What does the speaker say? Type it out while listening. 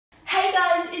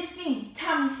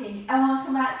Tammy T, and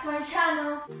welcome back to my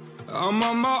channel. I'm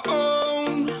on my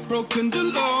own, broken and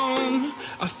alone.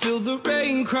 I feel the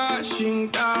rain crashing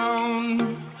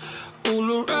down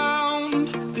all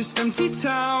around this empty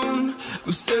town.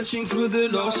 I'm searching for the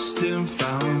lost and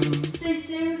found. So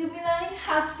today we're going to be learning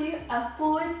how to do a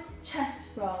forward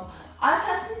chest roll. I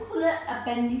personally call it a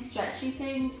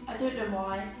Bendystretchything. I don't know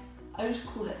why, I just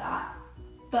call it that.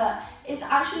 But it's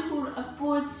actually called a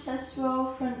forward chest roll,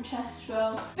 front chest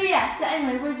roll. But yeah, so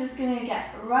anyway, we're just going to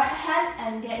get right ahead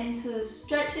and get into the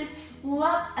stretches, warm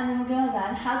up, and then we're going to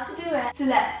learn how to do it. So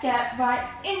let's get right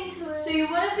into it. So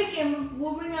you want to begin with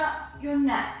warming up your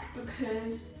neck,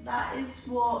 because that is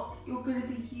what you're going to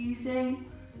be using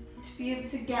to be able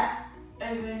to get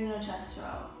over in your chest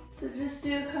roll. So just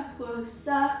do a couple of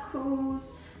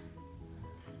circles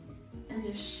and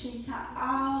just shake it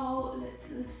out, look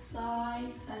to the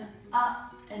sides and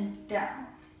up and down.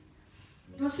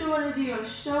 You also want to do your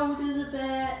shoulders a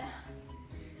bit,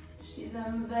 just do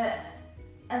them a bit,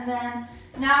 and then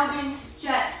now we're going to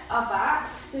stretch our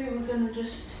back. So we're going to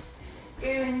just go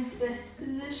into this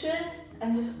position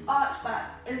and just arch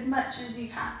back as much as you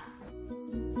can.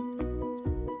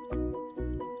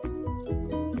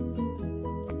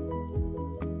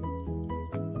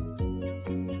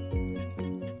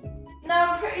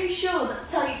 Now I'm pretty sure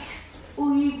that's like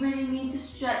all you really need to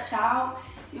stretch out,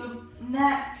 your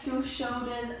neck, your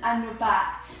shoulders and your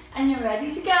back, and you're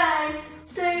ready to go.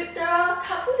 So there are a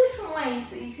couple different ways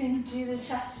that you can do the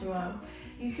chest roll.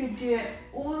 You could do it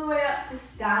all the way up to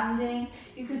standing,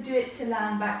 you could do it to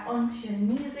land back onto your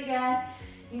knees again,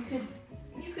 you could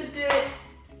do it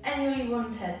any way you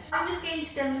wanted. I'm just going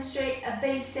to demonstrate a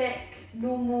basic,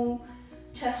 normal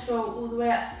chest roll all the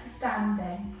way up to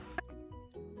standing.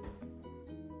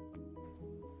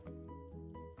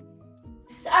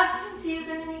 So as you can see, you're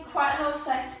going to need quite a lot of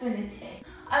flexibility.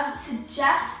 I would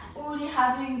suggest already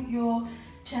having your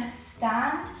chest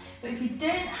stand, but if you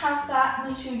don't have that,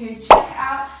 make sure you go check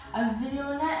out a video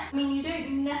on it. I mean, you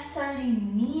don't necessarily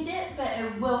need it, but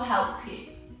it will help you.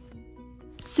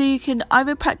 So you can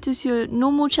either practice your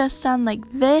normal chest stand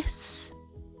like this,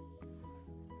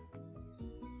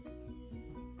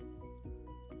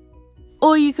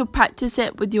 or you could practice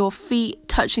it with your feet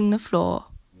touching the floor.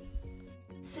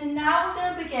 So now we're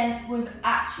going to begin with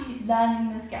actually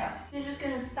learning the scale. So you're just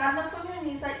going to stand up on your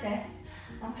knees like this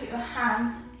and put your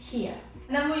hands here.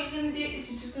 And then what you're going to do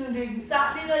is you're just going to do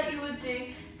exactly like you would do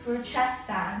for a chest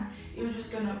stand. You're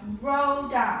just going to roll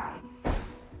down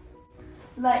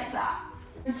like that.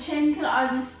 Your chin can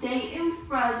either stay in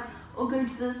front or go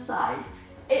to the side.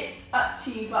 It's up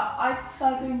to you, but I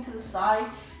prefer going to the side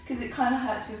because it kind of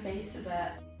hurts your face a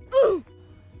bit. Ooh.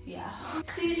 Yeah.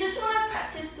 So you just want to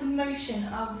practice the motion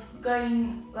of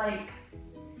going like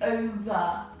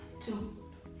over to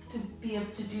be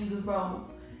able to do the roll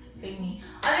thingy.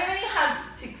 I don't really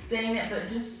have to explain it, but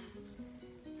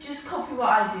just copy what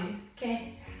I do,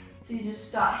 okay? So you just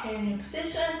start here in your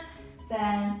position,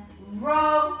 then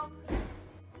roll,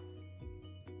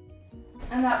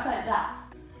 and up like that.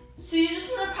 So you just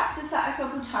want to practice that a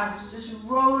couple of times, just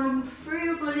rolling through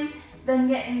your body, then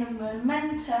getting the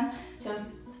momentum to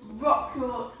rock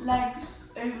your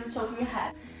legs over the top of your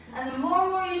head. And the more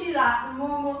and more you do that, the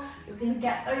more and more you're going to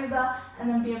get over and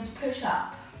then be able to push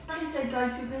up. Like I said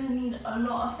guys, you're going to need a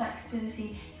lot of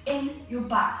flexibility in your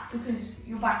back because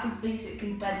your back is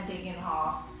basically bending in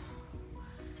half.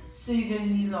 So you're going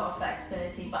to need a lot of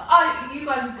flexibility. But you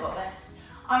guys have got this.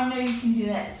 I know you can do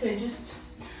it, so just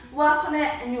work on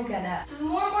it and you'll get it. So the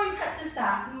more and more you practice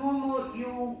that, the more and more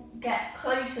you'll get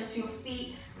closer to your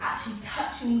feet actually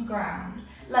touching the ground,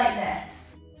 like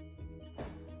this.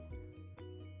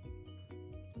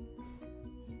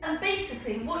 And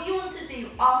basically what you want to do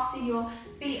after your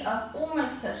feet have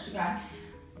almost touched the ground,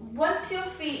 once your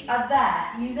feet are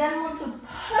there, you then want to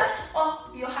push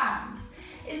off your hands.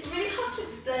 It's really hard to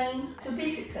explain. So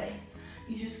basically,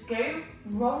 you just go,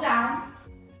 roll down,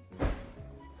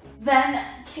 then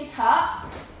kick up,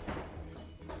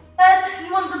 then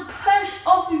you want to push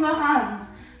off your hands,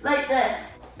 like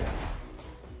this.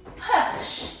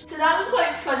 Push. So that was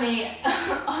quite funny.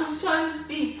 I was trying to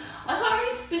speak. I can't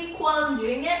really speak while I'm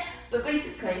doing it, but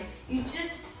basically, you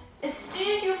just, as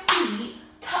soon as your feet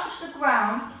touch the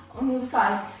ground on the other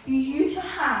side, you use your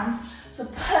hands to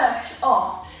push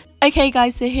off. Okay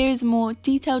guys, so here is a more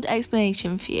detailed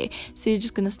explanation for you. So you're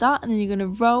just going to start and then you're going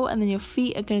to roll and then your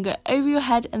feet are going to go over your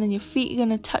head and then your feet are going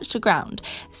to touch the ground.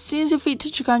 As soon as your feet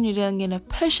touch the ground, you're then going to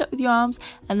push up with your arms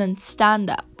and then stand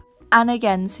up. And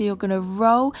again, so you're going to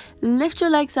roll, lift your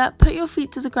legs up, put your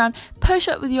feet to the ground, push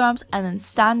up with your arms and then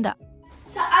stand up.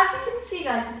 So as you can see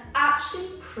guys, it's actually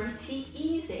pretty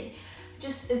easy.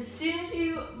 just as soon as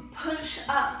you push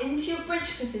up into your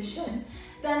bridge position,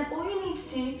 then all you need to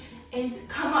do is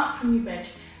come up from your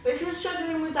bridge. But if you're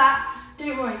struggling with that,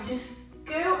 don't worry, just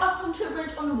go up onto a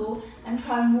bridge on the wall and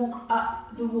try and walk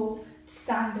up the wall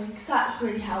standing, because that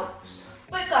really helps.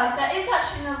 But guys, there is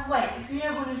actually another way. If you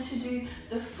don't want to do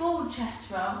the full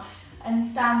chest roll and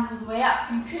stand all the way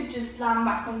up, you could just land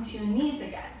back onto your knees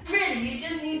again. Really, you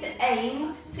just need to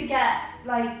aim to get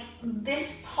like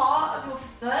this part of your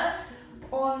foot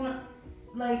on,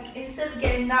 like instead of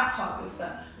getting that part of your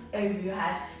foot over your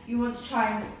head, you want to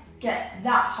try and get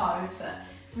that part of your foot.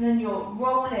 So then you're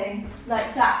rolling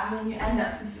like that and then you end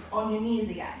up on your knees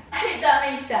again. I hope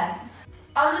that makes sense.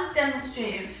 I'll just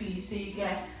demonstrate it for you. So you go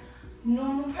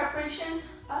normal preparation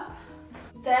up,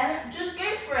 then just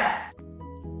go for it.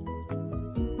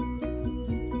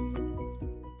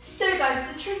 So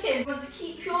guys, the trick is you want to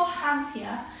keep your hands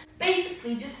here.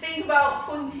 Basically, just think about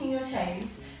pointing your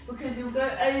toes, because you'll go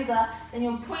over, then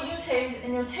you'll point your toes,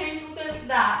 and your toes will go like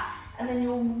that, and then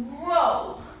you'll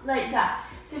roll like that.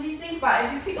 So if you think about it,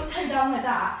 if you put your toe down like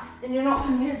that, then you're not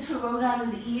going to be able to roll down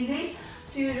as easy.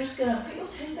 So you're just going to put your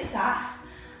toes like that,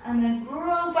 and then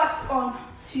roll back on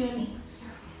to your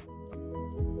knees.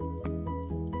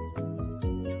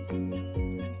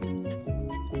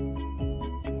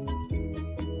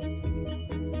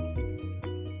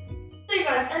 So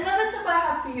guys, another tip I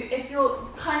have for you if you're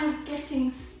kind of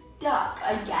getting stuck,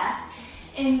 I guess,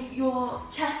 in your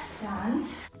chest stand.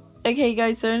 Okay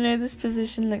guys, so I know this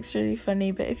position looks really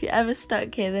funny, but if you're ever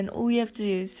stuck here, then all you have to do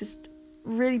is just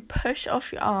really push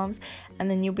off your arms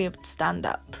and then you'll be able to stand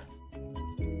up.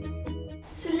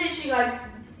 So literally guys,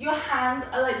 your hands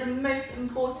are like the most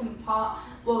important part,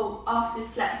 well, after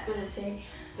flexibility,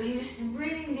 but you just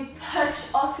really need to push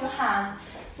off your hands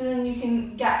so then you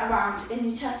can get around in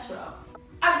your chest roll.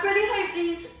 I really hope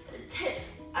these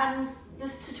tips and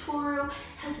this tutorial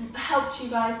has helped you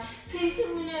guys. Please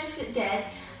let me know if it did.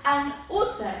 And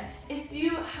also, if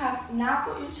you have now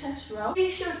got your chest roll, be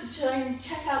sure to try and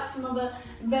check out some other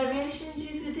variations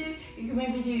you could do. You can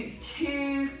maybe do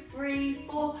 2, 3,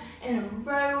 4 in a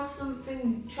row or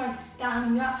something. Try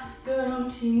standing up, going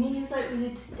onto your knees like we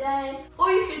did today. Or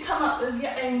you could come up with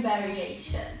your own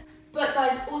variation. But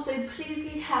guys, also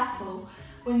please be careful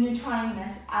when you're trying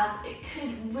this, as it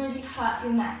could really hurt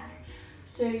your neck.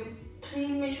 So please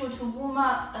make sure to warm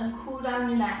up and cool down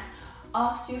your neck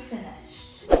after you're finished.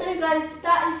 So guys,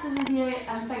 that is the video,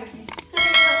 and thank you so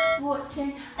much for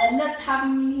watching. I loved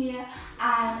having you here,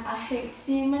 and I hope to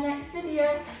see you in my next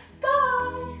video.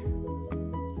 Bye!